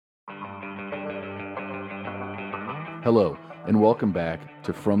Hello, and welcome back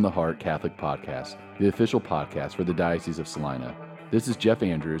to From the Heart Catholic Podcast, the official podcast for the Diocese of Salina. This is Jeff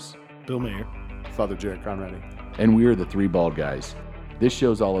Andrews, Bill Mayer, Father Jared Conradi, and we are the Three Bald Guys. This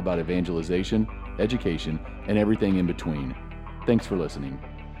show's all about evangelization, education, and everything in between. Thanks for listening.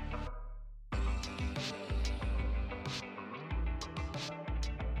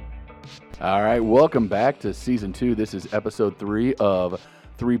 All right, welcome back to Season 2. This is Episode 3 of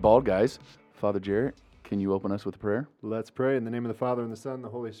Three Bald Guys. Father Jarrett, can you open us with a prayer? Let's pray in the name of the Father, and the Son, and the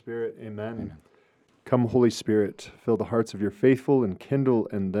Holy Spirit. Amen. Come, Holy Spirit, fill the hearts of your faithful, and kindle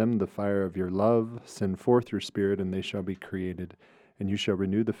in them the fire of your love. Send forth your Spirit, and they shall be created, and you shall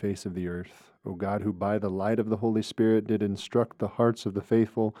renew the face of the earth. O God, who by the light of the Holy Spirit did instruct the hearts of the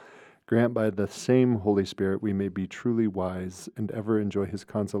faithful, grant by the same Holy Spirit we may be truly wise and ever enjoy his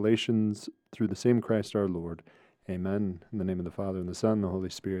consolations through the same Christ our Lord. Amen. In the name of the Father, and the Son, and the Holy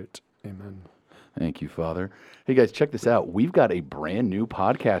Spirit. Amen. Thank you, Father. Hey, guys, check this out. We've got a brand new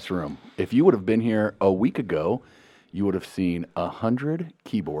podcast room. If you would have been here a week ago, you would have seen 100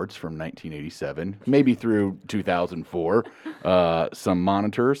 keyboards from 1987, maybe through 2004, some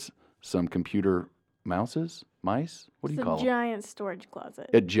monitors, some computer mice? What do you call them? It's a giant storage closet.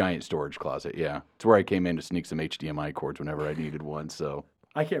 A giant storage closet, yeah. It's where I came in to sneak some HDMI cords whenever I needed one, so.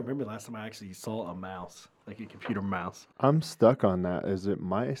 I can't remember the last time I actually saw a mouse, like a computer mouse. I'm stuck on that. Is it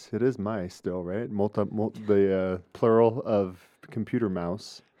mice? It is mice still, right? The plural of computer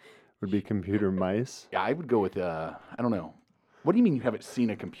mouse would be computer mice. Yeah, I would go with, I don't know. What do you mean you haven't seen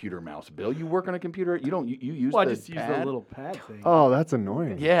a computer mouse, Bill? You work on a computer? You don't, you use Well, the I just use the little pad thing. Oh, that's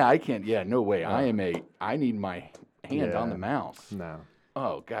annoying. Yeah, I can't. Yeah, no way. I need my hand on the mouse. No.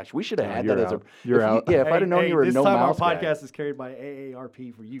 Oh, gosh. We should have had you're that as a... out. You're out. Yeah, if I'd have known you were a no mouse This time our guy. podcast is carried by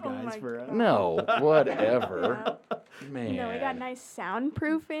AARP for you guys. No, whatever. Man. No, we got nice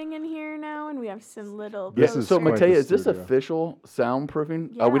soundproofing in here now, and we have some little. This Yeah, is so, quite Matea, the is this studio. official soundproofing?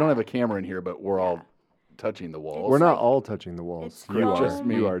 We don't Yeah. have a camera in here, but we're all Yeah. touching the walls. We're not like- all touching the walls. it's You foam. are. Just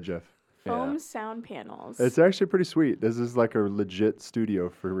me. You are, Jeff. foam Yeah. sound panels. It's actually pretty sweet. This is like a legit studio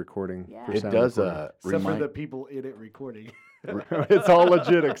for recording. Yeah. For It sound does recording. Except for remind... the people in it recording. It's all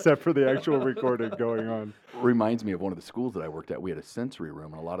legit except for the actual recording going on. reminds me of one of the schools that I worked at. We had a sensory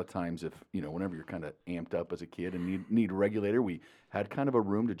room, and a lot of times, if whenever you're kind of amped up as a kid and need a regulator, we had kind of a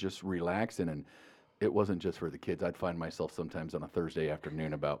room to just relax in, and it wasn't just for the kids. I'd find myself sometimes on a Thursday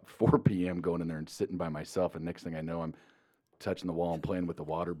afternoon about 4 p.m. going in there and sitting by myself, and next thing I know, I'm touching the wall and playing with the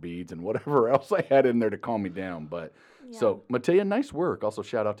water beads and whatever else I had in there to calm me down. But so, Matea, nice work. Also,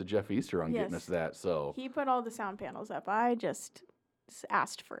 shout out to Jeff Easter on getting us Yes. that. So He put all the sound panels up. I just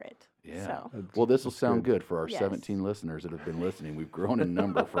asked for it. yeah. So. Well, this will sound good. good for our Yes. 17 listeners that have been listening. We've grown in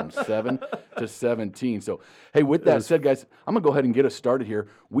number from 7 to 17. So, hey, with that said, guys, I'm going to go ahead and get us started here.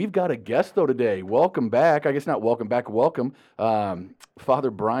 We've got a guest, though, today. Welcome back. I guess not welcome back. Welcome, Father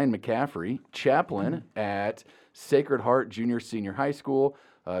Brian McCaffrey, chaplain at Sacred Heart Junior Senior High School,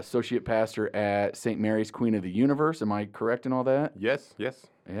 associate pastor at St. Mary's Queen of the Universe. Am I correct in all that? Yes.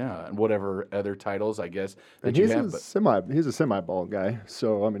 Yeah, and whatever other titles, I guess, that And you he's have. he's a semi-bald guy,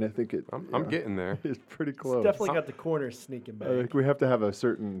 so I mean I think I'm getting there. it's pretty close. Definitely got the corners sneaking back. I think we have to have a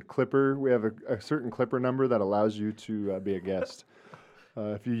certain clipper. We have a certain clipper number that allows you to be a guest.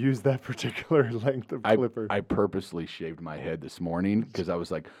 If you use that particular length of clipper. I purposely shaved my head this morning because I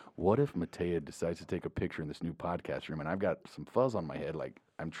was like, what if Matea decides to take a picture in this new podcast room and I've got some fuzz on my head? Like,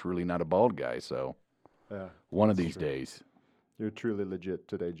 I'm truly not a bald guy. So Yeah, one of these days. you're truly legit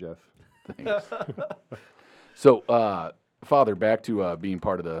today, Jeff. Thanks. So, Father, back to being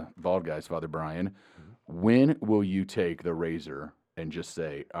part of the Bald Guys, Father Brian. When will you take the razor and just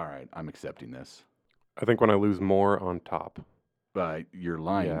say, all right, I'm accepting this? I think when I lose more on top. You're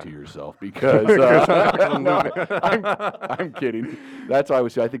lying Yeah. to yourself because no, I'm kidding. That's why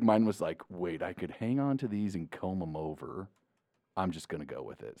I think mine was like, wait, I could hang on to these and comb them over. I'm just going to go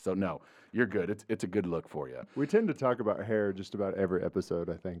with it. So, no, you're good. It's a good look for you. We tend to talk about hair just about every episode,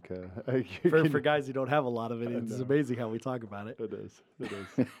 I think. For guys who don't have a lot of it, it's know. amazing how we talk about it. It is.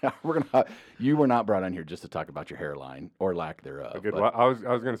 You were not brought on here just to talk about your hairline or lack thereof. Good. but- Well, I was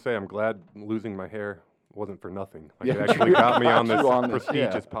going to say I'm glad losing my hair wasn't for nothing. Like, Yeah, it actually got me on this you on this, yeah.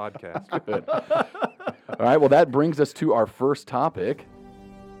 prestigious podcast. Good. All right, well, that brings us to our first topic.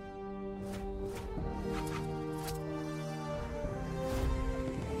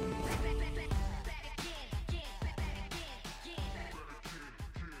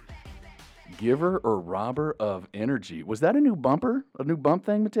 Giver or robber of energy. Was that a new bumper? A new bump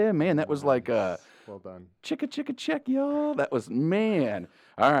thing, Matea? Man, that was like Well done. chicka chicka check, y'all. That was, man.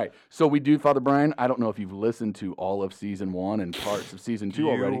 All right. So we do, Father Brian. I don't know if you've listened to all of season 1 and parts of season 2 Do you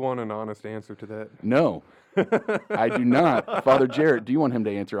already. want an honest answer to that? No, I do not. Father Jarrett, do you want him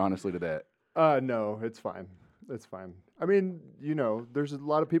to answer honestly to that? No, it's fine. It's fine. I mean, there's a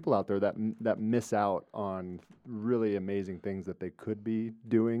lot of people out there that miss out on really amazing things that they could be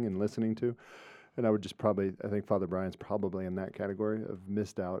doing and listening to. And I think Father Brian's probably in that category of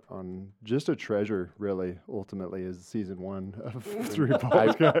missed out on just a treasure, really, ultimately, is season 1 of Three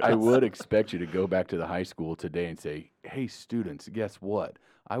Bald Guys. I would expect you to go back to the high school today and say, hey, students, guess what?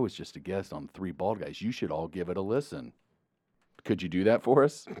 I was just a guest on Three Bald Guys. You should all give it a listen. Could you do that for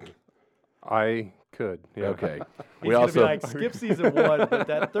us? I could. Yeah. Okay. He's We gonna also, be like, skip season 1, but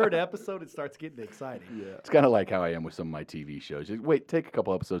that third episode, it starts getting exciting. Yeah. it's kind of like how I am with some of my TV shows. Just wait, take a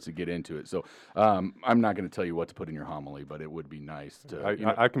couple episodes to get into it. So I'm not going to tell you what to put in your homily, but it would be nice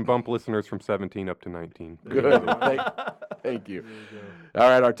to. I can bump listeners from 17 up to 19. Good. Thank you. All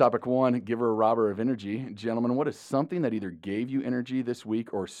right, our topic 1, giver or robber of energy. Gentlemen, what is something that either gave you energy this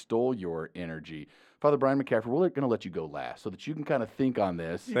week or stole your energy? Father Brian McCaffrey, we're going to let you go last so that you can kind of think on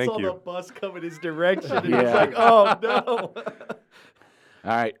this. He Thank saw you. the bus coming his direction, and Yeah. he's like, oh, no.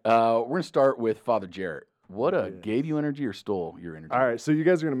 All right, we're going to start with Father Jarrett. What gave you energy or stole your energy? All right, so you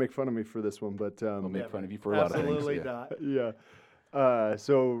guys are going to make fun of me for this one, but We'll make fun of you for a lot of things. Absolutely Yeah. not. yeah.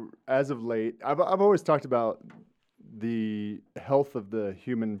 So as of late, I've always talked about the health of the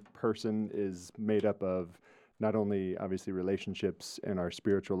human person is made up of not only obviously relationships and our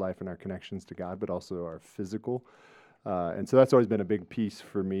spiritual life and our connections to God, but also our physical. And so that's always been a big piece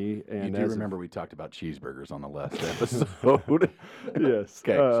for me. You And do as remember we talked about cheeseburgers on the last episode. yes.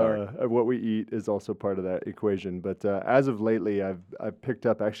 Okay, sorry. What we eat is also part of that equation. But as of lately, I've picked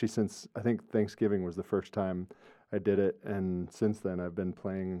up actually since I think Thanksgiving was the first time I did it, and since then I've been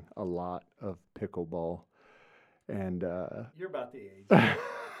playing a lot of pickleball. And You're about the age.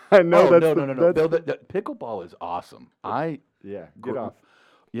 I know no, that's no. Bill, the pickleball is awesome. yeah. Gr- Get off.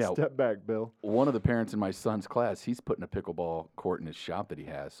 Yeah, Step back, Bill. one of the parents in my son's class, he's putting a pickleball court in his shop that he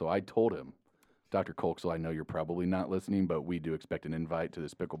has. So I told him, Dr. Kolksel, I know you're probably not listening, but we do expect an invite to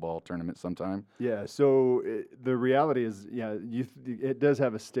this pickleball tournament sometime. Yeah. So the reality is, it does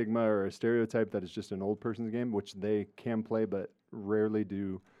have a stigma or a stereotype that it's just an old person's game, which they can play, but rarely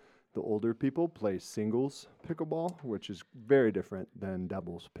do the older people play singles pickleball, which is very different than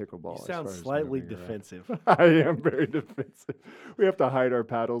doubles pickleball. You as sound far as slightly moving around. defensive. I am very defensive. We have to hide our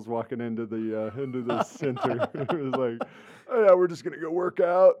paddles walking into the center. It was like, oh yeah, we're just gonna go work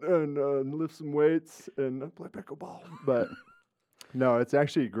out and lift some weights and play pickleball. But no, it's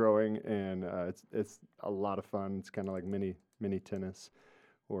actually growing, and it's a lot of fun. It's kind of like mini tennis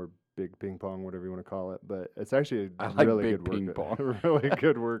or big ping pong, whatever you want to call it. But it's actually I like really big good ping workout. pong. Really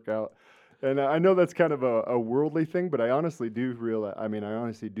good workout. And I know that's kind of a worldly thing, but I honestly do realize. I mean, I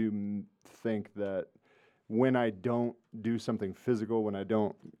honestly do think that when I don't do something physical, when I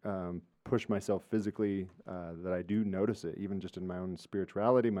don't push myself physically, that I do notice it, even just in my own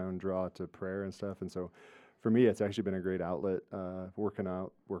spirituality, my own draw to prayer and stuff. And so, for me, it's actually been a great outlet, working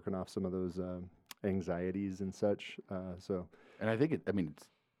off some of those anxieties and such. And I think it's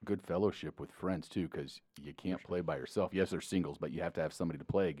good fellowship with friends too, because you can't play by yourself. Yes, there's singles, but you have to have somebody to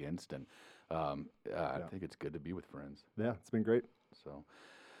play against, and I think it's good to be with friends. Yeah, it's been great. So,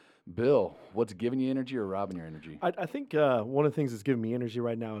 Bill, what's giving you energy or robbing your energy? I think one of the things that's giving me energy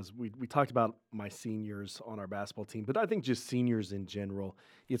right now is we talked about my seniors on our basketball team, but I think just seniors in general.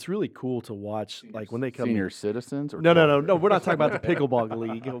 It's really cool to watch, like when they come. Senior citizens? Or No. We're not talking about the pickleball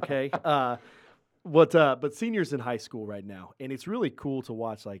league, okay? But seniors in high school right now, and it's really cool to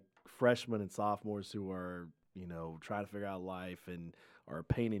watch like freshmen and sophomores who are trying to figure out life and are a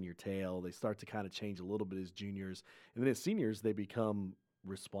pain in your tail. They start to kind of change a little bit as juniors, and then as seniors they become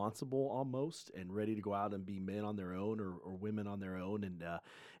responsible almost and ready to go out and be men on their own or women on their own,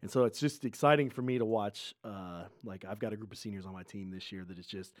 and so it's just exciting for me to watch. Like I've got a group of seniors on my team this year that is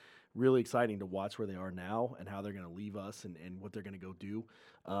just really exciting to watch where they are now and how they're going to leave us and what they're going to go do.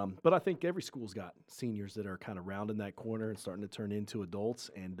 But I think every school's got seniors that are kind of rounding that corner and starting to turn into adults,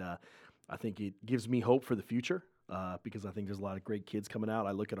 and I think it gives me hope for the future. Because I think there's a lot of great kids coming out.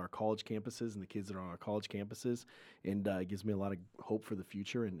 I look at our college campuses and the kids that are on our college campuses, and it gives me a lot of hope for the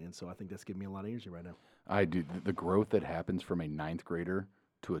future. And so I think that's giving me a lot of energy right now. I do. The growth that happens from a 9th grader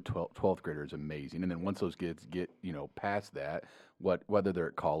to a 12th grader is amazing. And then once those kids get, past that, whether they're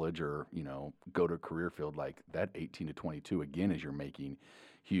at college or, go to a career field like that, 18 to 22, again, as you're making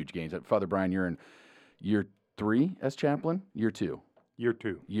huge gains. Father Brian, you're in year 3 as chaplain, year 2. Year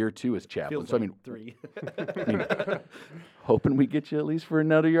 2. Year 2 as chaplain. Feels So, like 3. Hoping we get you at least for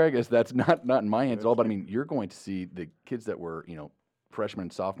another year. I guess that's not in my hands at all. But, you're going to see the kids that were, freshman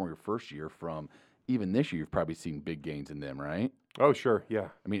and sophomore your first year from even this year, you've probably seen big gains in them, right? Oh, sure. Yeah.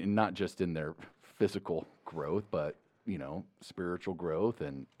 I mean, and not just in their physical growth, but, spiritual growth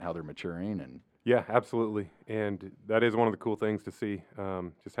and how they're maturing. And Yeah, absolutely. And that is one of the cool things to see,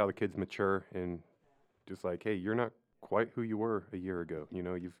 just how the kids mature and just like, hey, you're not quite who you were a year ago.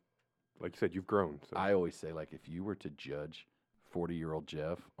 You've, like you said, you've grown. So. I always say, like, if you were to judge 40-year-old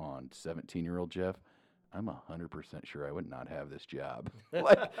Jeff on 17-year-old Jeff, I'm 100% sure I would not have this job.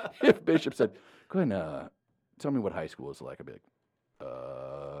 Like, if Bishop said, go ahead and tell me what high school is like, I'd be like,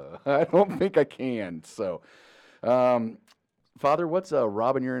 I don't think I can. So, Father, what's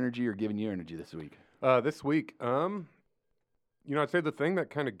robbing your energy or giving you energy this week? This week, I'd say the thing that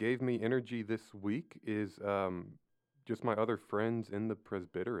kind of gave me energy this week is just my other friends in the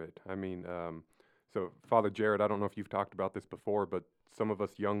presbyterate. I mean, so Father Jared, I don't know if you've talked about this before, but some of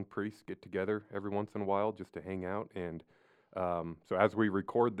us young priests get together every once in a while just to hang out. And so as we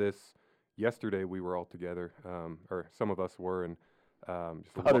record this, yesterday we were all together, or some of us were, and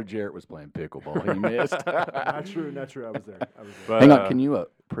just Father Jarrett was playing pickleball. He missed. Not true. I was there. But, Hang on, can you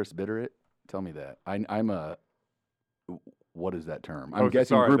presbyterate? Tell me that. I'm a. What is that term? I'm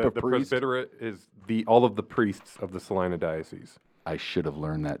guessing group of the priests. presbyterate is all of the priests of the Salina Diocese. I should have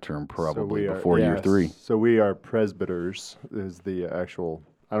learned that term probably we are- before year yes. 3. So we are presbyters is the actual,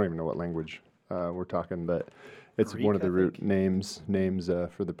 I don't even know what language we're talking, but it's Greek, one of the I root think. names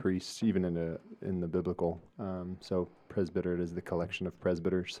for the priests, even in the biblical. So presbyterate is the collection of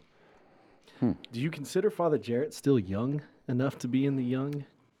presbyters. Do you consider Father Jarrett still young enough to be in the young?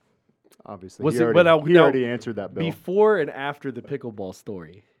 Obviously, Was he it- already, but now- he now, already answered that, Bill. Before and after the pickleball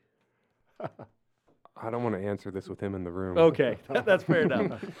story. I don't want to answer this with him in the room. Okay, that's fair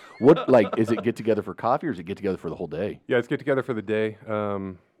enough. What, like, is it get together for coffee or is it get together for the whole day? Yeah, let's get together for the day.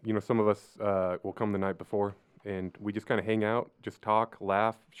 Some of us will come the night before, and we just kind of hang out, just talk,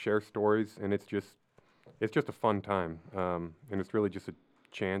 laugh, share stories, and it's just a fun time. And it's really just a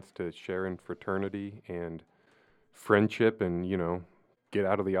chance to share in fraternity and friendship, and get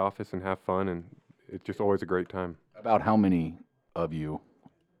out of the office and have fun, and it's just always a great time. About how many of you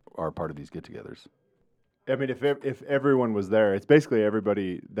are part of these get-togethers? I mean, if everyone was there, it's basically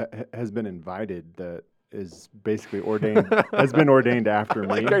everybody that has been invited that is basically ordained has been ordained after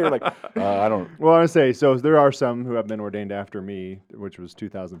me. You're like, I don't. Well, I want to say, so there are some who have been ordained after me, which was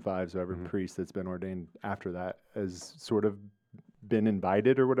 2005. So every priest that's been ordained after that has sort of been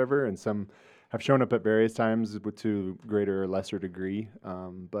invited or whatever, and some have shown up at various times to greater or lesser degree.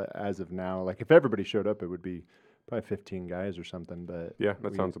 But as of now, like if everybody showed up, it would be probably 15 guys or something. But Yeah,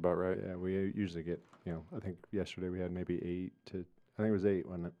 that sounds about right. yeah, we usually get, I think yesterday we had maybe 8 I think it was 8,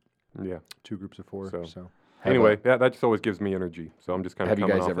 wasn't it? Yeah. 2 groups of 4. So- So Anyway, yeah, that just always gives me energy. So I'm just kind of Have you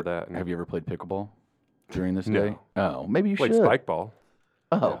coming guys off ever of that. And have you ever played pickleball during this No. day? Oh, maybe you played should. spike ball?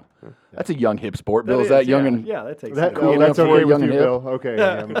 Oh, that's a young hip sport. Bill, is that young and yeah, that takes that, it. cool that's enough for okay a with young you, hip? Bill. Okay,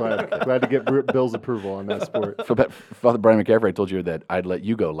 yeah, I'm glad to get Bill's approval on that sport. Father Brian McCaffrey, I told you that I'd let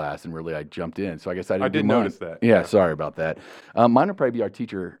you go last, and really I jumped in. So I guess I didn't. I did do mine. notice that. Yeah, sorry about that. Mine would probably be our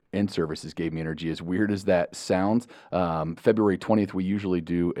teacher in services gave me energy. As weird as that sounds, February 20th we usually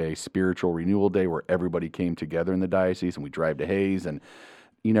do a spiritual renewal day where everybody came together in the diocese, and we drive to Hayes, and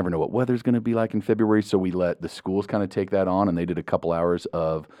you never know what weather's going to be like in February, so we let the schools kind of take that on, and they did a couple hours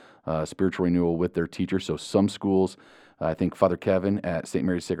of spiritual renewal with their teachers. So some schools, I think Father Kevin at St.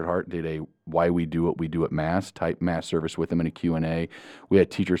 Mary's Sacred Heart did a Why We Do What We Do at Mass type Mass service with them in a Q&A. We had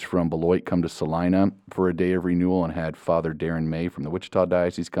teachers from Beloit come to Salina for a day of renewal and had Father Darren May from the Wichita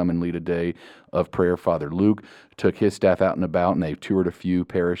Diocese come and lead a day of prayer. Father Luke took his staff out and about, and they toured a few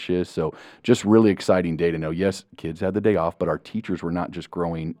parishes. So just really exciting day to know, yes, kids had the day off, but our teachers were not just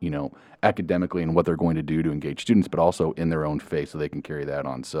growing, academically and what they're going to do to engage students, but also in their own faith so they can carry that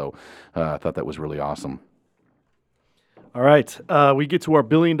on. So I thought that was really awesome. All right, we get to our $1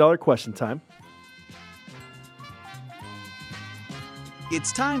 billion question time.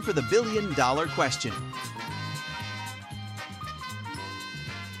 It's time for the $1 billion question.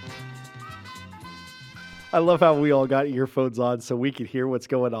 I love how we all got earphones on so we could hear what's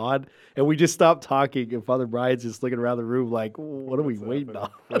going on, and we just stopped talking, and Father Brian's just looking around the room like, what are we waiting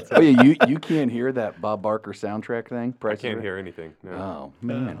on? Oh yeah, you can't hear that Bob Barker soundtrack thing? I Price is can't Right? hear anything. No. Oh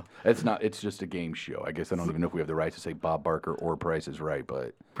man, it's not. It's just a game show. I guess I don't even know if we have the rights to say Bob Barker or Price is Right,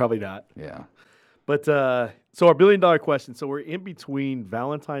 but Probably not. yeah. But so our $1 billion question. So we're in between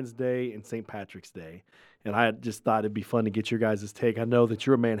Valentine's Day and St. Patrick's Day, and I just thought it'd be fun to get your guys' take. I know that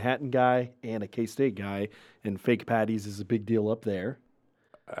you're a Manhattan guy and a K-State guy, and fake patties is a big deal up there.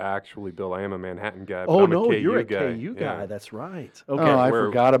 Actually, Bill, I am a Manhattan guy. Oh but I'm no, a KU you're a guy. KU Yeah. guy. That's right. Oh, Okay, I Where-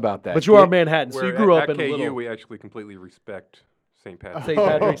 forgot about that. but you are Yeah. Manhattan, so you Where grew at up in KU, a little. we actually completely respect St. Patrick's. St.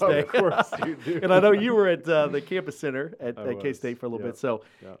 Patrick's Day. Of course you do. And I know you were at the campus center at I K-State was, for a little yeah, bit. So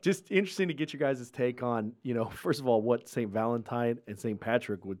yeah. just interesting to get your guys' take on, first of all, what St. Valentine and St.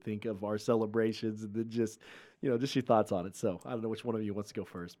 Patrick would think of our celebrations, and then just your thoughts on it. So I don't know which one of you wants to go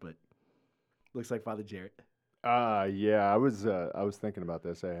first, but looks like Father Jarrett. Yeah, I was thinking about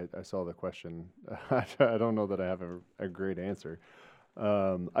this. I saw the question. I don't know that I have a great answer.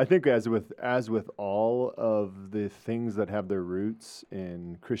 I think as with all of the things that have their roots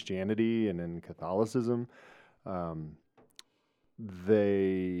in Christianity and in Catholicism,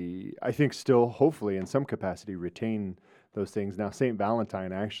 they, I think, still hopefully in some capacity retain those things. Now, Saint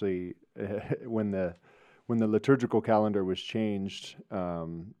Valentine actually, when the liturgical calendar was changed,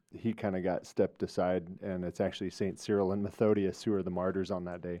 he kind of got stepped aside, and it's actually Saint Cyril and Methodius who are the martyrs on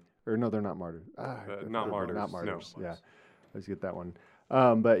that day. Or no, they're not martyrs. Not martyrs. Not martyrs. No. Yeah, let's get that one.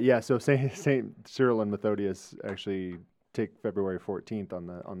 But yeah, so Saint Cyril and Methodius actually take February 14th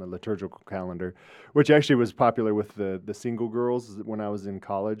on the liturgical calendar, which actually was popular with the single girls when I was in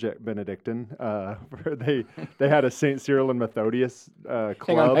college at Benedictine. Where they had a Saint Cyril and Methodius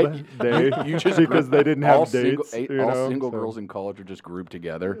club day You just because they didn't have dates. All single girls in college are just grouped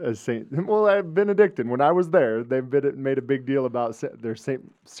together. As at Benedictine, when I was there, they made a big deal about their Saint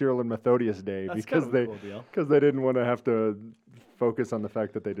Cyril and Methodius day That's because kind of a cool deal. they didn't want to have to focus on the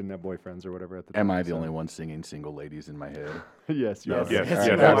fact that they didn't have boyfriends or whatever at the time. Am I the only one singing single ladies in my head? Yes, you Yes. are. Yes, Yes, yes,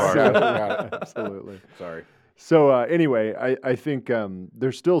 you you are. are. Absolutely. Sorry. So anyway, I think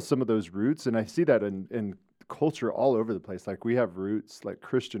there's still some of those roots, and I see that in culture all over the place. Like we have roots, like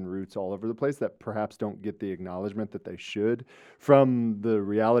Christian roots all over the place that perhaps don't get the acknowledgement that they should from the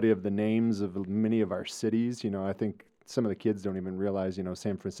reality of the names of many of our cities. I think some of the kids don't even realize,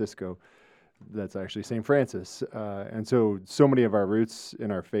 San Francisco, that's actually St. Francis. And so many of our roots in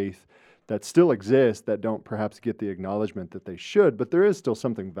our faith that still exist that don't perhaps get the acknowledgement that they should, but there is still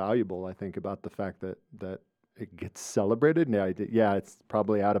something valuable, I think, about the fact that it gets celebrated. Now, it's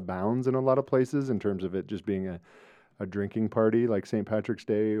probably out of bounds in a lot of places in terms of it just being a drinking party like St. Patrick's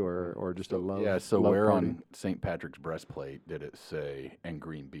Day or just a love. Yeah, so love where party. on St. Patrick's breastplate did it say, and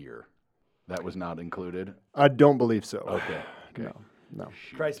green beer? That was not included? I don't believe so. Okay. No.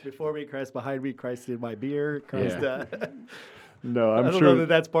 Christ before me, Christ behind me, Christ in my beer. Christ. Yeah. No, I I'm don't sure know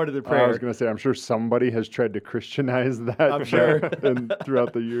that's part of the I prayer. was going to say, I'm sure somebody has tried to Christianize that. I'm sure.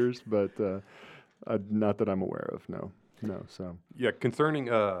 throughout the years, but not that I'm aware of. No. So Yeah, concerning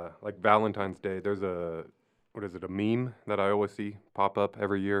like Valentine's Day, there's a meme that I always see pop up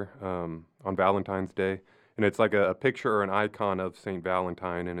every year on Valentine's Day, and it's like a picture or an icon of Saint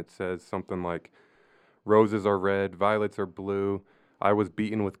Valentine, and it says something like, "Roses are red, violets are blue. I was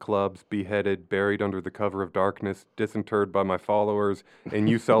beaten with clubs, beheaded, buried under the cover of darkness, disinterred by my followers, and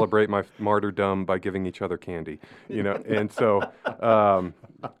you celebrate my martyrdom by giving each other candy." And so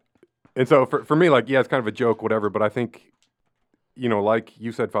for me, like, yeah, it's kind of a joke, whatever, but I think, like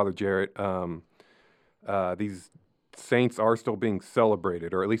you said, Father Jarrett, these saints are still being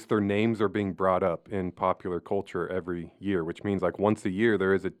celebrated, or at least their names are being brought up in popular culture every year, which means like once a year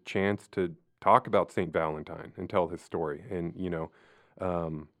there is a chance to talk about Saint Valentine and tell his story. And,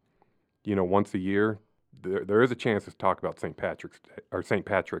 once a year, there is a chance to talk about St. Patrick's Day, or St.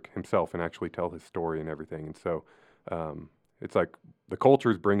 Patrick himself, and actually tell his story and everything. And so it's like the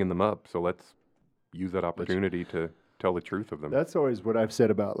culture is bringing them up, so let's use that opportunity to tell the truth of them. that's always what I've said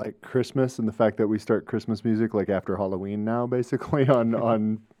about like Christmas and the fact that we start Christmas music like after Halloween now, basically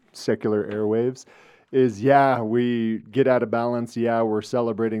on secular airwaves. Is we get out of balance. We're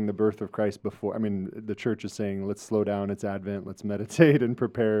celebrating the birth of Christ before. I mean, the church is saying, let's slow down. It's Advent. Let's meditate and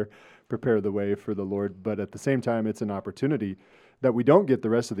prepare the way for the Lord. But at the same time, it's an opportunity that we don't get the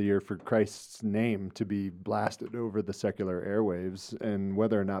rest of the year for Christ's name to be blasted over the secular airwaves. And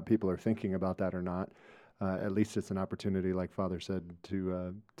whether or not people are thinking about that or not, at least it's an opportunity, like Father said,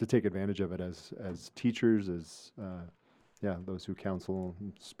 to take advantage of it as teachers, as those who counsel,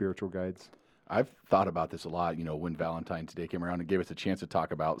 spiritual guides. I've thought about this a lot, when Valentine's Day came around and gave us a chance to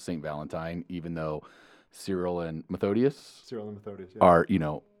talk about St. Valentine, even though Cyril and Methodius are,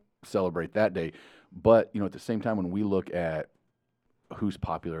 celebrate that day. But, at the same time, when we look at who's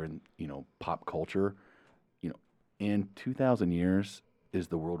popular in, pop culture, in 2,000 years, is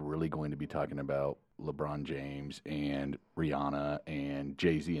the world really going to be talking about LeBron James and Rihanna and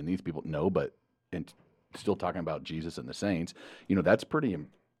Jay-Z and these people? No, but still talking about Jesus and the saints. That's pretty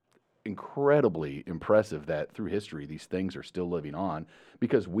incredibly impressive that through history these things are still living on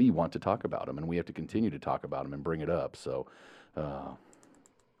because we want to talk about them and we have to continue to talk about them and bring it up. So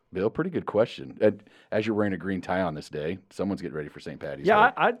Bill, pretty good question. As you're wearing a green tie on this day, someone's getting ready for St. Patty's Day.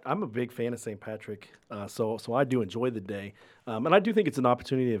 Yeah, I'm a big fan of St. Patrick, so I do enjoy the day, and I do think it's an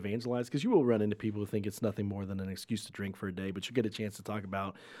opportunity to evangelize because you will run into people who think it's nothing more than an excuse to drink for a day, but you get a chance to talk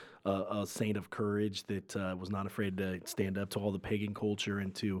about a saint of courage that was not afraid to stand up to all the pagan culture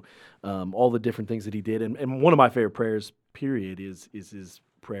and to all the different things that he did. And one of my favorite prayers, period, is his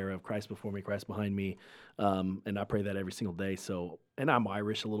prayer of Christ before me, Christ behind me, and I pray that every single day. So, and I'm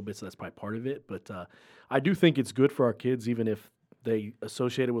Irish a little bit, so that's probably part of it. But I do think it's good for our kids, even if they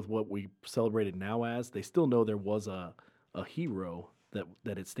associate it with what we celebrated now as, they still know there was a hero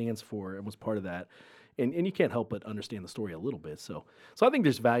that it stands for and was part of that. And you can't help but understand the story a little bit. So I think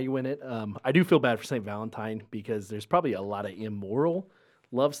there's value in it. I do feel bad for St. Valentine because there's probably a lot of immoral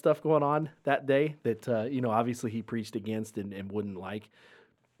love stuff going on that day that, obviously he preached against and wouldn't like.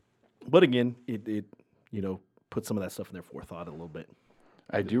 But again, it put some of that stuff in their forethought a little bit.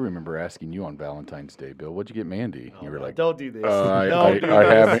 I do remember asking you on Valentine's Day, Bill, what'd you get Mandy? You were like, don't do this.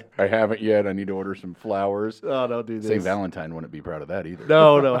 I haven't yet. I need to order some flowers. Oh, don't do this. St. Valentine wouldn't be proud of that either.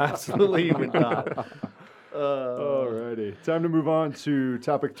 No, absolutely he would not. Alrighty, time to move on to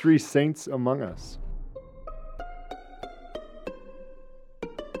topic 3, saints among us.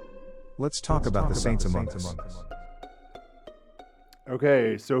 Let's talk about the saints among us.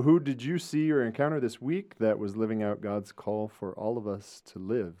 Okay, so who did you see or encounter this week that was living out God's call for all of us to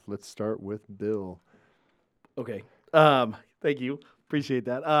live? Let's start with Bill. Okay. Thank you. Appreciate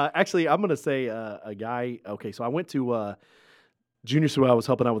that. Actually, I'm going to say a guy. Okay, so I went to Junior SWO. I was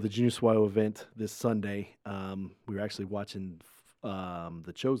helping out with the Junior SWO event this Sunday. We were actually watching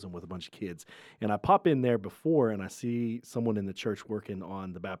The Chosen with a bunch of kids. And I pop in there before, and I see someone in the church working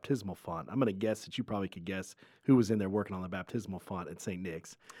on the baptismal font. I'm going to guess that you probably could guess who was in there working on the baptismal font at St.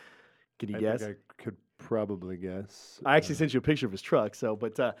 Nick's. Can you guess? Think I could probably guess. I actually sent you a picture of his truck. So,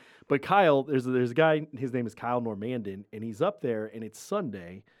 but Kyle, there's a guy. His name is Kyle Normandin, and he's up there, and it's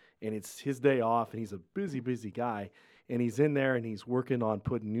Sunday, and it's his day off, and he's a busy guy, and he's in there, and he's working on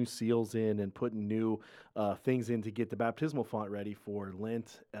putting new seals in and putting new things in to get the baptismal font ready for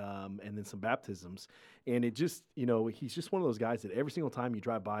Lent, and then some baptisms. And it just, he's just one of those guys that every single time you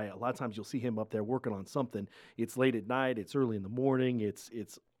drive by, a lot of times you'll see him up there working on something. It's late at night, it's early in the morning, it's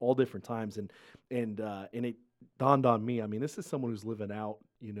all different times, and it dawned on me. I mean, this is someone who's living out.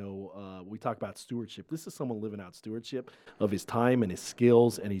 We talk about stewardship. This is someone living out stewardship of his time and his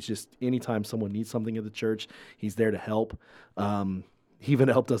skills, and he's just anytime someone needs something at the church, he's there to help. He even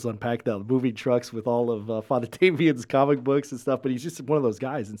helped us unpack the moving trucks with all of Father Davian's comic books and stuff, but he's just one of those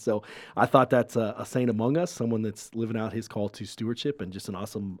guys. And so I thought that's a saint among us, someone that's living out his call to stewardship and just an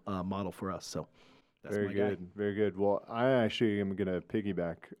awesome model for us. So that's very my good, guy. very good. Well, I actually am going to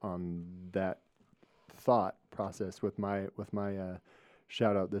piggyback on that thought process with my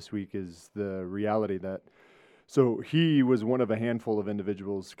shout out this week is the reality that so he was one of a handful of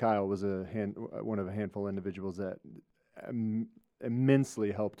individuals. Kyle was one of a handful of individuals that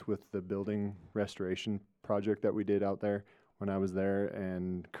immensely helped with the building restoration project that we did out there when I was there.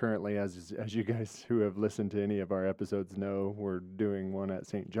 And currently, as you guys who have listened to any of our episodes know, we're doing one at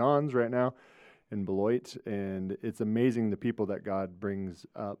St. John's right now in Beloit, and it's amazing the people that God brings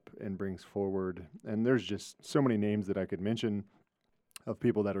up and brings forward. And there's just so many names that I could mention of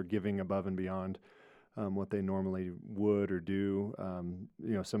people that are giving above and beyond what they normally would or do.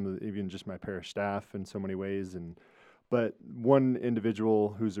 Some of even just my parish staff in so many ways. But one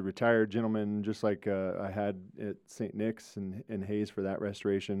individual who's a retired gentleman, just like I had at St. Nick's in Hayes for that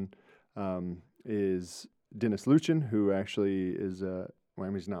restoration, is Dennis Luchin, who actually is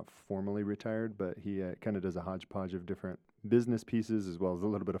he's not formally retired, but he kind of does a hodgepodge of different business pieces as well as a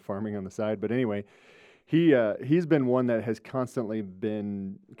little bit of farming on the side. But anyway, he's been one that has constantly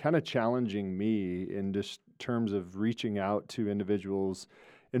been kind of challenging me in just terms of reaching out to individuals.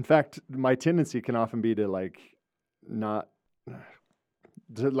 In fact, my tendency can often be to want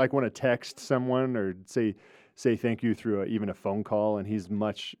to text someone or say thank you through even a phone call. And he's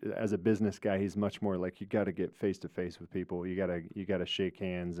as a business guy, he's much more like, you got to get face to face with people. You got to shake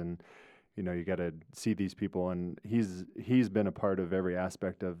hands and, you got to see these people. And he's been a part of every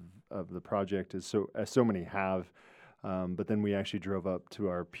aspect of the project as so many have. But then we actually drove up to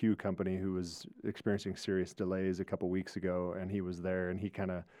our pew company who was experiencing serious delays a couple weeks ago. And he was there and he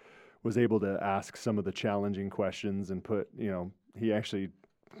kind of was able to ask some of the challenging questions and he actually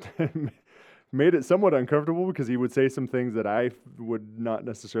made it somewhat uncomfortable because he would say some things that I would not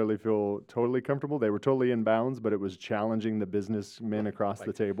necessarily feel totally comfortable. They were totally in bounds, but it was challenging the businessmen across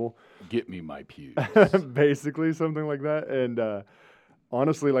the table. Get me my pews. Basically, something like that. And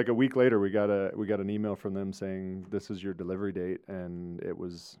honestly, like a week later, we got an email from them saying this is your delivery date, and it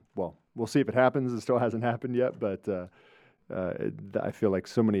was, well, we'll see if it happens. It still hasn't happened yet, but I feel like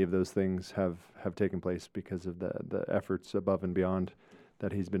so many of those things have taken place because of the efforts above and beyond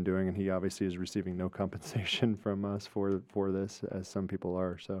that he's been doing, and he obviously is receiving no compensation from us for this, as some people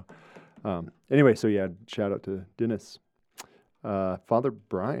are. So anyway, so yeah, shout out to Dennis. Father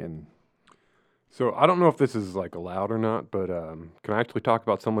Brian. So I don't know if this is like allowed or not, but can I actually talk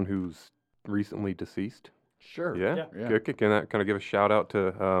about someone who's recently deceased? Sure. Yeah. Yeah. Can I kind of give a shout out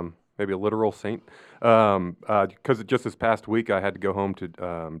to maybe a literal saint? Because just this past week I had to go home to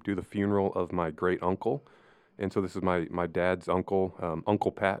do the funeral of my great uncle, and so this is my dad's uncle,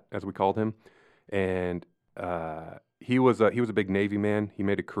 Uncle Pat, as we called him, and he was a big Navy man. He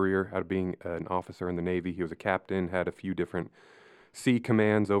made a career out of being an officer in the Navy. He was a captain, had a few different sea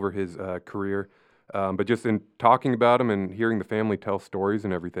commands over his career. But just in talking about him and hearing the family tell stories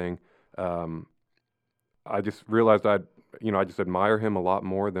and everything, I just realized I just admire him a lot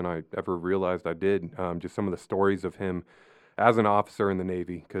more than I ever realized I did. Just some of the stories of him as an officer in the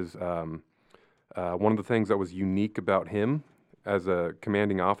Navy, because one of the things that was unique about him as a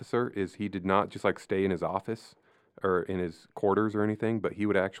commanding officer is he did not just like stay in his office or in his quarters or anything, but he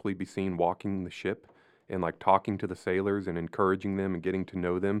would actually be seen walking the ship and like talking to the sailors and encouraging them and getting to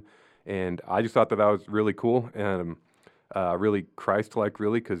know them. And I just thought that was really cool and really Christ-like,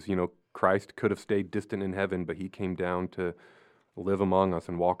 really, because, Christ could have stayed distant in heaven, but he came down to live among us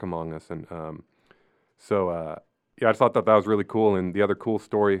and walk among us. And I just thought that was really cool. And the other cool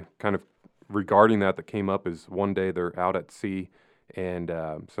story kind of regarding that came up is one day they're out at sea and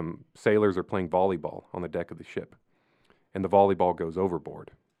some sailors are playing volleyball on the deck of the ship. And the volleyball goes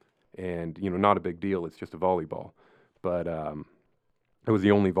overboard. And, not a big deal. It's just a volleyball. But it was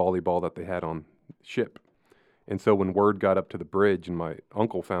the only volleyball that they had on ship. And so when word got up to the bridge and my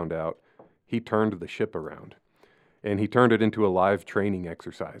uncle found out, he turned the ship around. And he turned it into a live training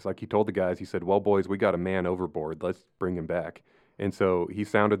exercise. Like he told the guys, he said, well, boys, we got a man overboard. Let's bring him back. And so he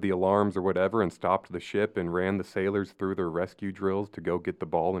sounded the alarms or whatever and stopped the ship and ran the sailors through their rescue drills to go get the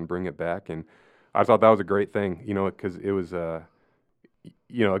ball and bring it back. And I thought that was a great thing, because it was,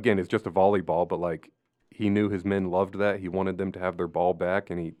 again, it's just a volleyball, but like, he knew his men loved that. He wanted them to have their ball back,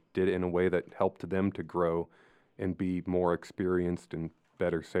 and he did it in a way that helped them to grow and be more experienced and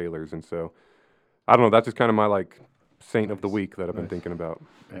better sailors. And so, I don't know, that's just kind of my, like, saint of the week that I've been thinking about.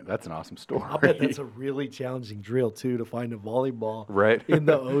 Man, that's an awesome story. I bet that's a really challenging drill, too, to find a volleyball Right. in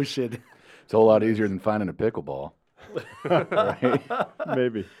the ocean. It's a whole lot easier than finding a pickleball. Right?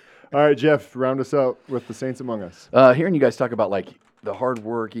 Maybe. All right, Jeff, round us out with the saints among us. Hearing you guys talk about like the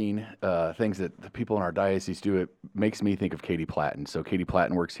hardworking things that the people in our diocese do, it makes me think of Katie Platten. So Katie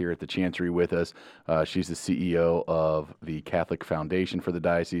Platten works here at the Chancery with us. She's the CEO of the Catholic Foundation for the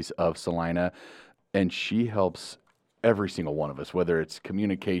Diocese of Salina, and she helps every single one of us, whether it's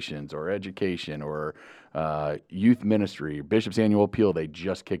communications or education or youth ministry. Bishop's Annual Appeal, they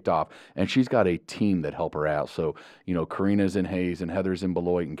just kicked off, and she's got a team that help her out. So, Karina's in Hayes and Heather's in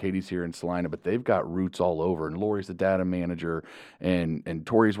Beloit and Katie's here in Salina, but they've got roots all over. And Lori's the data manager, and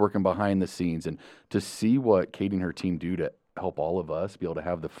Tori's working behind the scenes. And to see what Katie and her team do to help all of us be able to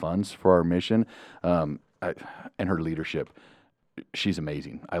have the funds for our mission, and her leadership, she's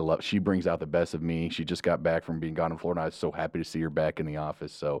amazing. She brings out the best of me. She just got back from being gone in Florida. I was so happy to see her back in the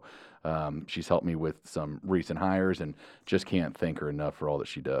office. So she's helped me with some recent hires, and just can't thank her enough for all that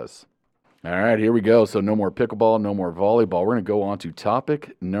she does. All right, here we go. So no more pickleball, no more volleyball. We're going to go on to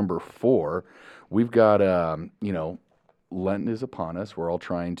topic number 4. We've got, Lent is upon us. We're all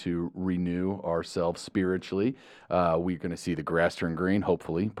trying to renew ourselves spiritually. We're going to see the grass turn green,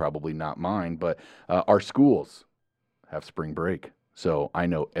 hopefully, probably not mine, but our schools have spring break. So I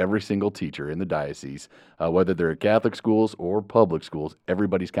know every single teacher in the diocese, whether they're at Catholic schools or public schools,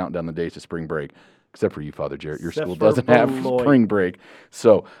 everybody's counting down the days to spring break, except for you, Father Jarrett. Your Except school for doesn't have Beloit. spring break.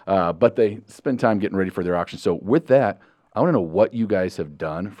 So, but they spend time getting ready for their auction. So with that, I want to know what you guys have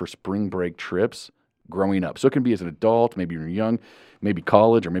done for spring break trips growing up. So it can be as an adult, maybe you're young, maybe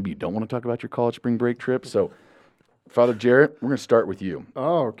college, or maybe you don't want to talk about your college spring break trip. So, Father Jarrett, we're going to start with you.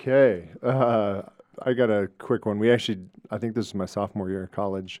 Okay. I got a quick one. I think this is my sophomore year of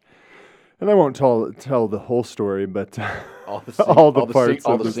college, and I won't tell the whole story, but All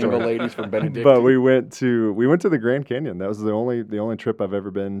the single ladies from Benedict. But we went to the Grand Canyon. That was the only trip I've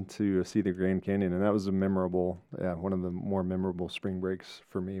ever been to see the Grand Canyon, and that was one of the more memorable spring breaks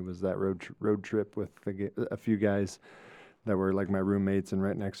for me was that road trip with a few guys that were like my roommates and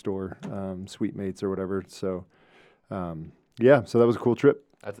right next door, suite mates or whatever. So, so that was a cool trip.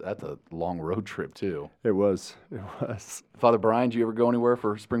 That's a long road trip too. It was. It was. Father Brian, did you ever go anywhere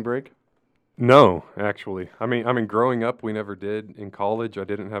for spring break? No, actually. I mean, growing up, we never did. In college, I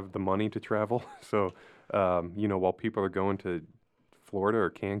didn't have the money to travel. So, while people are going to Florida or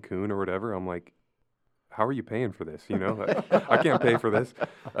Cancun or whatever, I'm like, how are you paying for this? I can't pay for this.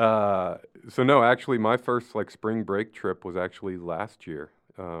 So no, actually, my first spring break trip was actually last year.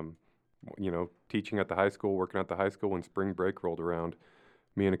 Teaching at the high school, working at the high school, when spring break rolled around,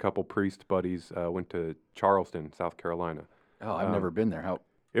 me and a couple priest buddies went to Charleston, South Carolina. Oh, I've never been there. How?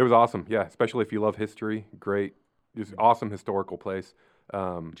 It was awesome, yeah, especially if you love history. Great, just awesome historical place.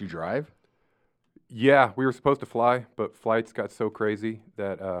 Did you drive? Yeah, we were supposed to fly, but flights got so crazy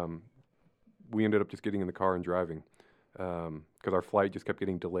that we ended up just getting in the car and driving because our flight just kept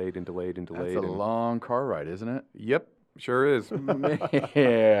getting delayed and delayed and delayed. That's a long car ride, isn't it? Yep, sure is.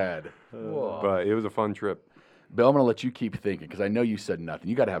 Man. Whoa. But it was a fun trip. Bill, I'm going to let you keep thinking because I know you said nothing.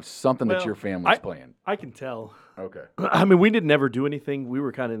 You got to have something that Well, your family's playing. I can tell. Okay. I mean, we didn't never do anything. We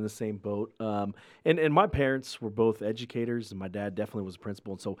were kind of in the same boat. And my parents were both educators, and my dad definitely was a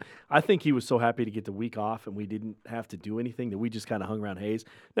principal. And so I think he was so happy to get the week off, and we didn't have to do anything, that we just kind of hung around Hayes.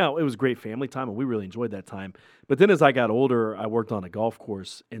 Now, it was great family time, and we really enjoyed that time. But then as I got older, I worked on a golf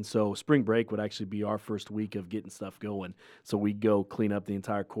course, and so spring break would actually be our first week of getting stuff going. So we'd go clean up the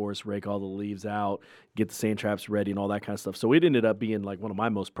entire course, rake all the leaves out, get the sand traps ready, and all that kind of stuff. So it ended up being like one of my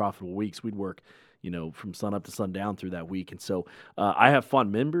most profitable weeks. We'd work from sun up to sundown through that week. And so I have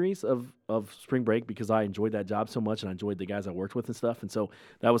fond memories of spring break because I enjoyed that job so much and I enjoyed the guys I worked with and stuff. And so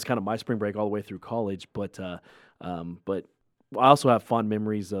that was kind of my spring break all the way through college. But I also have fond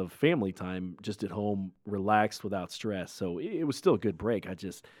memories of family time just at home, relaxed without stress. So it was still a good break.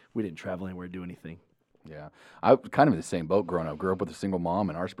 We didn't travel anywhere to do anything. Yeah. I was kind of in the same boat growing up. Grew up with a single mom,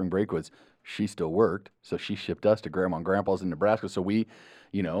 and our spring break was she still worked. So she shipped us to Grandma and Grandpa's in Nebraska. So we,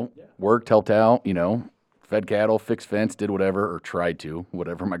 worked, helped out, fed cattle, fixed fence, did whatever, or tried to.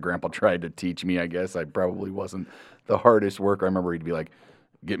 Whatever my grandpa tried to teach me, I guess. I probably wasn't the hardest worker. I remember he'd be like,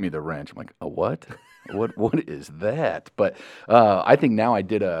 get me the wrench. I'm like, a what? What is that? But I think now I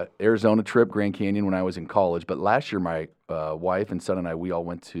did a Arizona trip, Grand Canyon, when I was in college. But last year, my wife and son and I, we all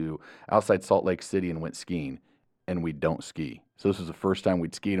went to outside Salt Lake City and went skiing. And we don't ski. So this was the first time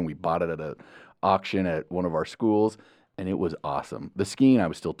we'd skied, and we bought it at an auction at one of our schools. And it was awesome. The skiing I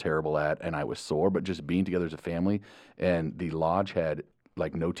was still terrible at, and I was sore. But just being together as a family, and the lodge had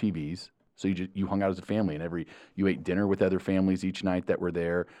no TVs. So you hung out as a family, and you ate dinner with other families each night that were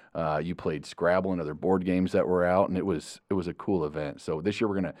there. You played Scrabble and other board games that were out, and it was a cool event. So this year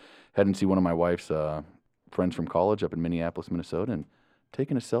we're gonna head and see one of my wife's friends from college up in Minneapolis, Minnesota, and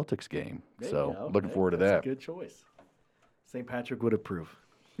taking a Celtics game. Looking forward to that. That's a good choice. St. Patrick would approve.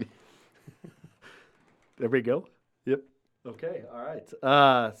 There we go. Yep. Okay. All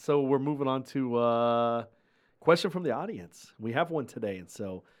right. So we're moving on to question from the audience. We have one today, and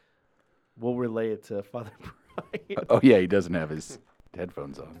so we'll relay it to Father Brian. Oh, yeah, he doesn't have his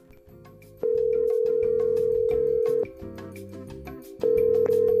headphones on.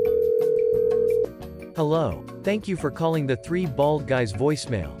 Hello, thank you for calling the Three Bald Guys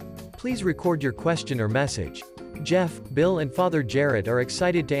voicemail. Please record your question or message. Jeff, Bill, and Father Jarrett are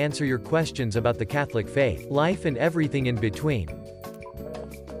excited to answer your questions about the Catholic faith, life, and everything in between.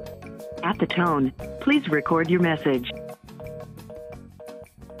 At the tone, please record your message.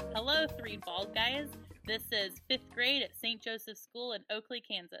 Hello, Three Bald Guys. This is 5th grade at St. Joseph's School in Oakley,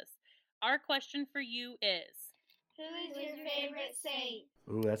 Kansas. Our question for you is, who is your favorite saint?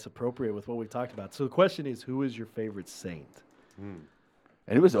 Ooh, that's appropriate with what we've talked about. So the question is, who is your favorite saint? And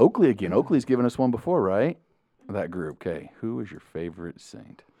it was Oakley again. Oakley's given us one before, right? That group. Okay, who is your favorite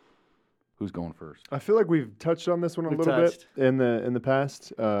saint? Who's going first? I feel like we've touched on this one a little bit in the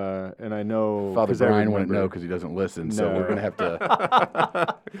past, and I know Father Brian wouldn't know because he doesn't listen, so we're gonna have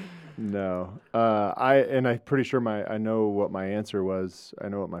to. No, I'm pretty sure I know what my answer was. I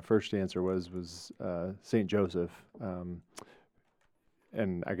know what my first answer was Saint Joseph,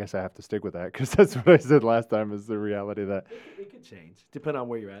 and I guess I have to stick with that because that's what I said last time. Is the reality that it could change depending on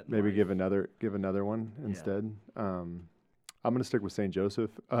where you're at. Maybe give another one instead. I'm gonna stick with Saint Joseph.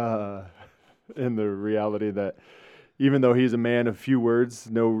 In the reality that even though he's a man of few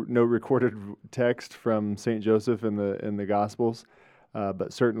words, no recorded text from Saint Joseph in the Gospels,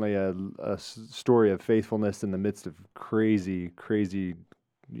 but certainly a story of faithfulness in the midst of crazy,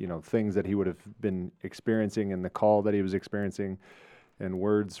 things that he would have been experiencing and the call that he was experiencing, and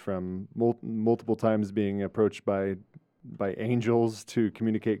words from multiple times being approached by angels to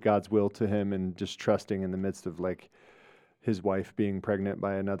communicate God's will to him, and just trusting in the midst of his wife being pregnant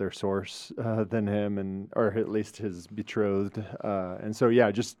by another source than him, or at least his betrothed. And so,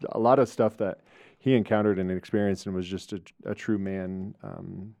 yeah, just a lot of stuff that he encountered and experienced, and was just a true man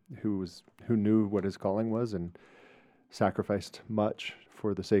who knew what his calling was and sacrificed much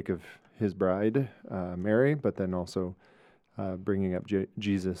for the sake of his bride, Mary, but then also bringing up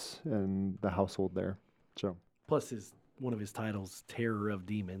Jesus and the household there. So Plus, one of his titles, Terror of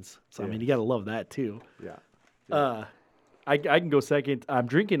Demons. So, I Yeah. mean, you got to love that, too. yeah. I can go second. I'm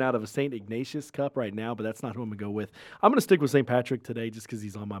drinking out of a St. Ignatius cup right now, but that's not who I'm going to go with. I'm going to stick with St. Patrick today just because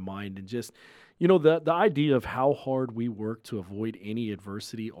he's on my mind. And just, the idea of how hard we work to avoid any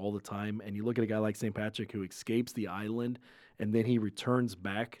adversity all the time. And you look at a guy like St. Patrick who escapes the island and then he returns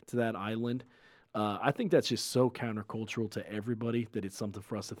back to that island. I think that's just so countercultural to everybody that it's something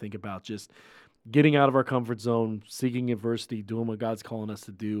for us to think about. Just getting out of our comfort zone, seeking adversity, doing what God's calling us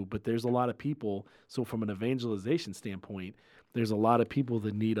to do. But there's a lot of people. So from an evangelization standpoint, there's a lot of people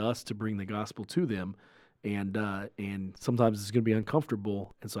that need us to bring the gospel to them. And sometimes it's going to be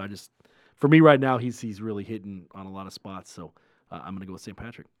uncomfortable. And so for me right now, he's really hitting on a lot of spots. So I'm going to go with St.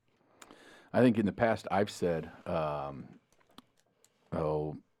 Patrick. I think in the past I've said,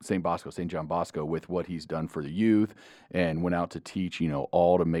 St. John Bosco, with what he's done for the youth and went out to teach,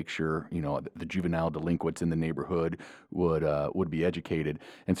 all to make sure, the juvenile delinquents in the neighborhood would be educated.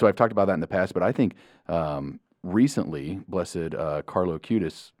 And so I've talked about that in the past, but I think recently, Blessed Carlo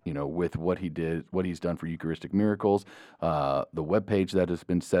Acutis, with what he's done for Eucharistic Miracles, the webpage that has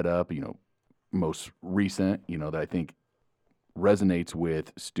been set up, most recent, that I think resonates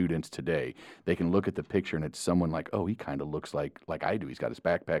with students today. They can look at the picture and it's someone like, oh, he kind of looks like I do. He's got his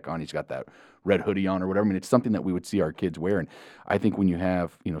backpack on. He's got that red hoodie on or whatever. I mean, it's something that we would see our kids wear. And I think when you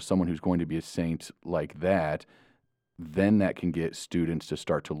have, someone who's going to be a saint like that, then that can get students to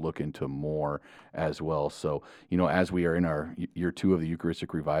start to look into more as well. So, as we are in our year 2 of the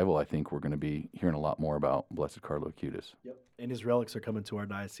Eucharistic Revival, I think we're going to be hearing a lot more about Blessed Carlo Acutis. Yep. And his relics are coming to our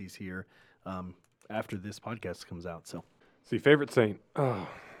diocese here after this podcast comes out. So. See, favorite saint. Oh.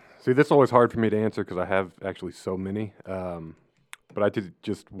 See, this is always hard for me to answer because I have actually so many. But I did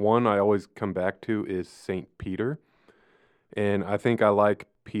just one I always come back to is Saint Peter. And I think I like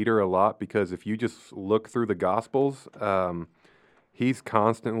Peter a lot because if you just look through the Gospels, he's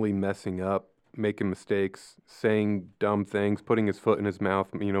constantly messing up, making mistakes, saying dumb things, putting his foot in his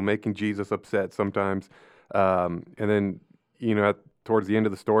mouth, making Jesus upset sometimes. And then, towards the end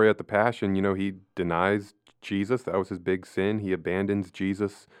of the story at the Passion, he denies Jesus. That was his big sin. He abandons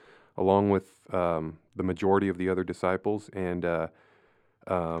Jesus along with the majority of the other disciples. And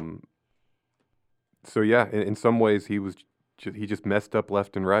so, yeah, in some ways he just messed up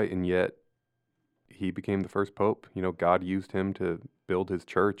left and right, and yet he became the first pope. God used him to build his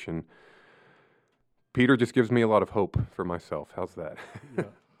church, and Peter just gives me a lot of hope for myself. How's that? Yeah,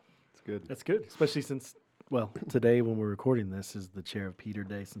 it's good. That's good, especially since, today when we're recording this is the Chair of Peter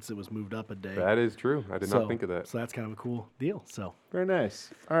Day since it was moved up a day. That is true. I did not think of that. So that's kind of a cool deal. So Very nice.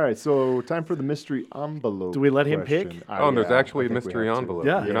 All right, so time for the mystery envelope. Do we let him pick? question. And there's actually I a think we mystery have to. envelope.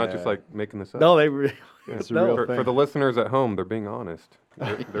 Yeah. You're not just like making this up. no, they really. Yeah. It's a real For thing. the listeners at home, they're being honest.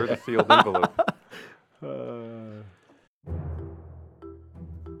 There's a sealed envelope.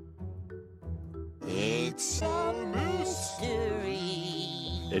 It's a mystery.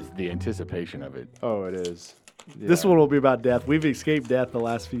 It's the anticipation of it. Oh, it is. This Yeah. one will be about death. We've escaped death the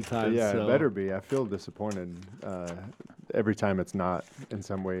last few times. Yeah, so. it better be. I feel disappointed every time it's not in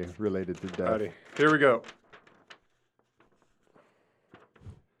some way related to death. Howdy. Here we go.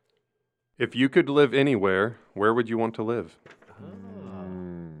 If you could live anywhere, where would you want to live?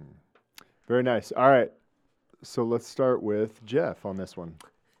 Very nice. All right, so let's start with Jeff on this one.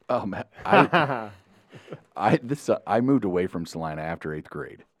 Oh man, I moved away from Salina after 8th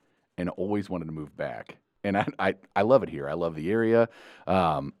grade, and always wanted to move back. And I love it here. I love the area. So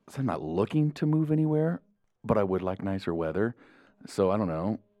I'm not looking to move anywhere, but I would like nicer weather. So I don't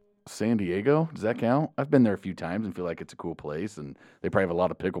know. San Diego, does that count? I've been there a few times and feel like it's a cool place, and they probably have a lot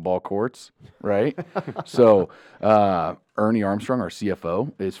of pickleball courts, right? So Ernie Armstrong, our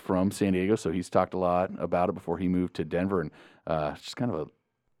CFO, is from San Diego, so he's talked a lot about it before he moved to Denver, and it's just kind of a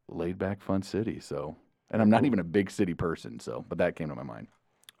laid-back, fun city. So, and I'm not even a big city person, so but that came to my mind.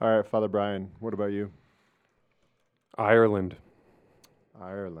 All right, Father Brian, what about you? Ireland.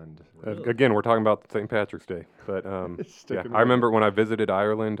 Ireland. Again, we're talking about St. Patrick's Day, but yeah, Sticking I remember when I visited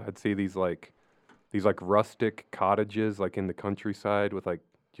Ireland, I'd see these rustic cottages like in the countryside with like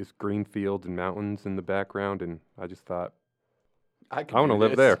just green fields and mountains in the background, and I just thought, I want to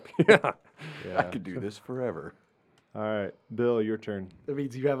live there. Yeah. I could do this forever. All right, Bill, your turn. That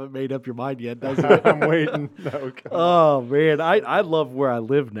means you haven't made up your mind yet, doesn't it? I'm waiting. No, Oh man, I love where I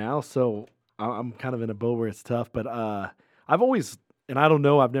live now, so I'm kind of in a boat where it's tough. But I've always, and I don't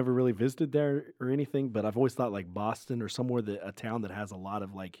know, I've never really visited there or anything, but I've always thought like Boston or somewhere a town that has a lot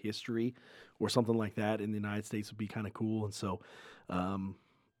of like history or something like that in the United States would be kind of cool. And so,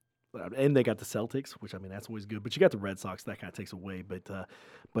 and they got the Celtics, which I mean that's always good. But you got the Red Sox, that kind of takes away. But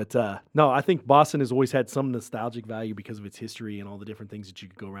no, I think Boston has always had some nostalgic value because of its history and all the different things that you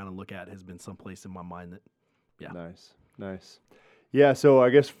could go around and look at. Has been someplace in my mind that, yeah, nice. Yeah, so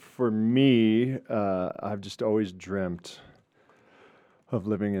I guess for me, I've just always dreamt of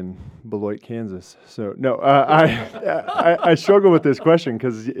living in Beloit, Kansas. So no, I struggle with this question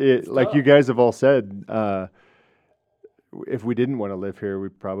because, like you guys have all said, if we didn't want to live here, we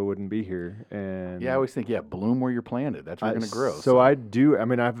probably wouldn't be here. And I always think, bloom where you're planted. That's where you're going to grow. So I do. I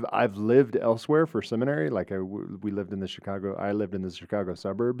mean, I've lived elsewhere for seminary. Like we lived in the Chicago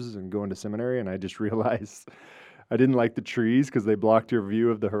suburbs and going to seminary, and I just realized I didn't like the trees because they blocked your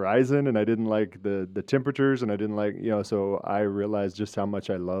view of the horizon, and I didn't like the temperatures, and I didn't like, so I realized just how much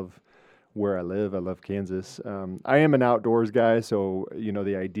I love where I live. I love Kansas. I am an outdoors guy, so,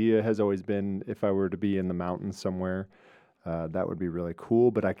 the idea has always been if I were to be in the mountains somewhere, that would be really cool,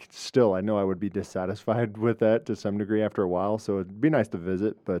 but I know I would be dissatisfied with that to some degree after a while, so it'd be nice to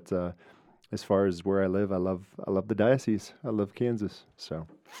visit, but as far as where I live, I love the diocese. I love Kansas, so...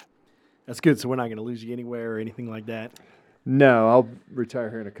 That's good. So we're not going to lose you anywhere or anything like that? No, I'll retire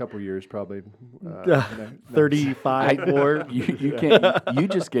here in a couple years, probably. 35 more. You can't. You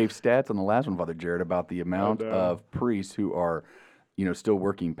just gave stats on the last one, Father Jared, about the amount of priests who are, still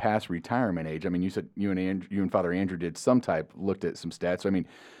working past retirement age. I mean, you said you and Father Andrew looked at some stats. So, I mean,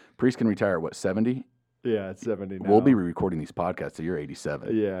 priests can retire at what, 70? Yeah, it's 70 now. We'll be recording these podcasts, so you're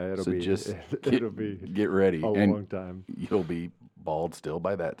 87. Yeah, it'll be get ready. A long time. You'll be bald still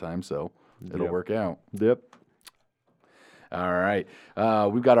by that time, so it'll work out. Yep. All right.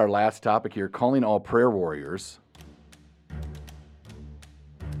 We've got our last topic here, calling all prayer warriors.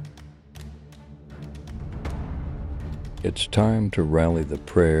 It's time to rally the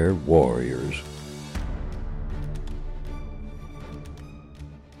prayer warriors.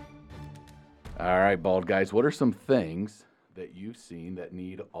 All right, bald guys, what are some things that you've seen that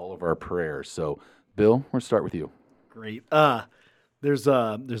need all of our prayers? So, Bill, we'll start with you. Great. There's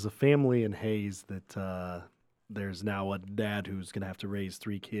a family in Hayes that there's now a dad who's going to have to raise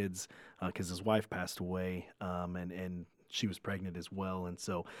 3 kids because his wife passed away, and she was pregnant as well. And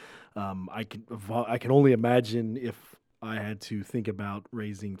so I can only imagine if I had to think about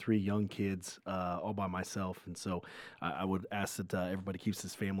raising 3 young kids all by myself. And so I would ask that everybody keeps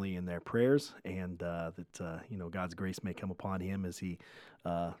his family in their prayers, and that God's grace may come upon him as he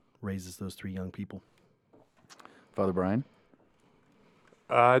raises those 3 young people. Father Brian?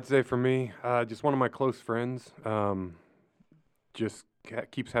 I'd say for me, just one of my close friends just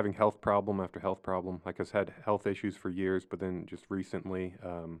keeps having health problem after health problem. Like, has had health issues for years, but then just recently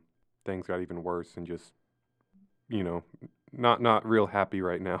things got even worse and just, not real happy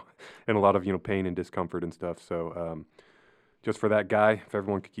right now, and a lot of, pain and discomfort and stuff. So just for that guy, if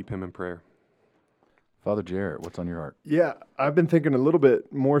everyone could keep him in prayer. Father Jarrett, what's on your heart? Yeah, I've been thinking a little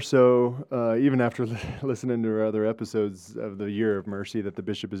bit more so, even after listening to other episodes of the Year of Mercy that the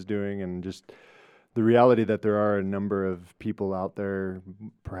bishop is doing, and just the reality that there are a number of people out there,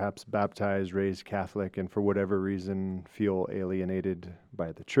 perhaps baptized, raised Catholic, and for whatever reason feel alienated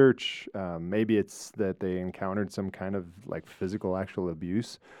by the church. Maybe it's that they encountered some kind of like physical actual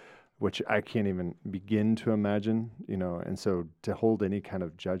abuse, which I can't even begin to imagine, and so to hold any kind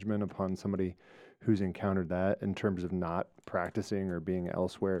of judgment upon somebody who's encountered that in terms of not practicing or being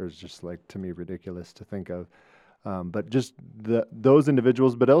elsewhere is just, like, to me, ridiculous to think of. But just those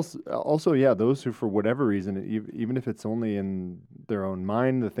individuals, but also, those who, for whatever reason, even if it's only in their own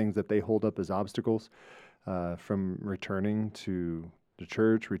mind, the things that they hold up as obstacles from returning to the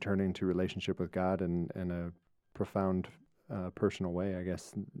church, returning to relationship with God in a profound personal way, I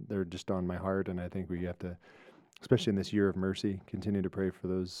guess they're just on my heart, and I think we have to, especially in this Year of Mercy, continue to pray for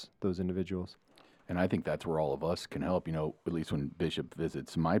those individuals. And I think that's where all of us can help. At least when Bishop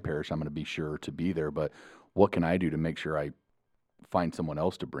visits my parish, I'm going to be sure to be there. But what can I do to make sure I find someone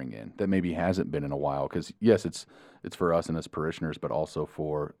else to bring in that maybe hasn't been in a while? Because, yes, it's for us and as parishioners, but also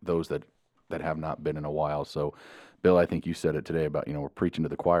for those that have not been in a while. So, Bill, I think you said it today about, we're preaching to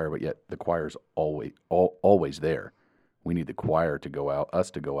the choir, but yet the choir's always there. We need the choir to go out,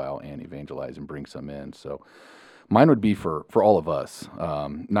 us to go out and evangelize and bring some in. So, mine would be for all of us,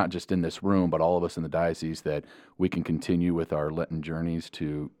 not just in this room, but all of us in the diocese, that we can continue with our Lenten journeys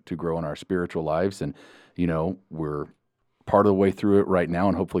to grow in our spiritual lives. And, we're part of the way through it right now,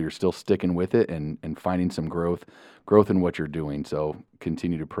 and hopefully you're still sticking with it and finding some growth in what you're doing. So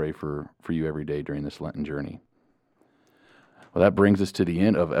continue to pray for you every day during this Lenten journey. Well, that brings us to the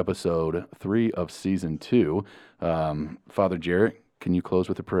end of episode 3 of season 2. Father Jarrett, can you close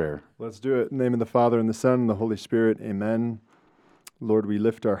with a prayer? Let's do it. In the name of the Father, and the Son, and the Holy Spirit. Amen. Lord, we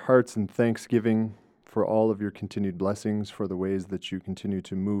lift our hearts in thanksgiving for all of your continued blessings, for the ways that you continue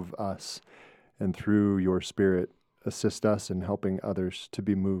to move us, and through your Spirit, assist us in helping others to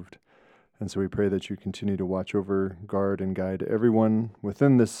be moved. And so we pray that you continue to watch over, guard, and guide everyone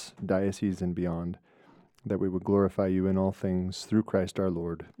within this diocese and beyond, that we would glorify you in all things through Christ our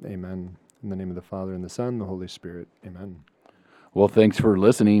Lord. Amen. In the name of the Father, and the Son, and the Holy Spirit. Amen. Well, thanks for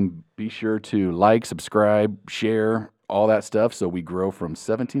listening. Be sure to like, subscribe, share, all that stuff, so we grow from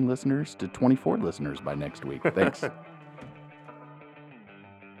 17 listeners to 24 listeners by next week. Thanks.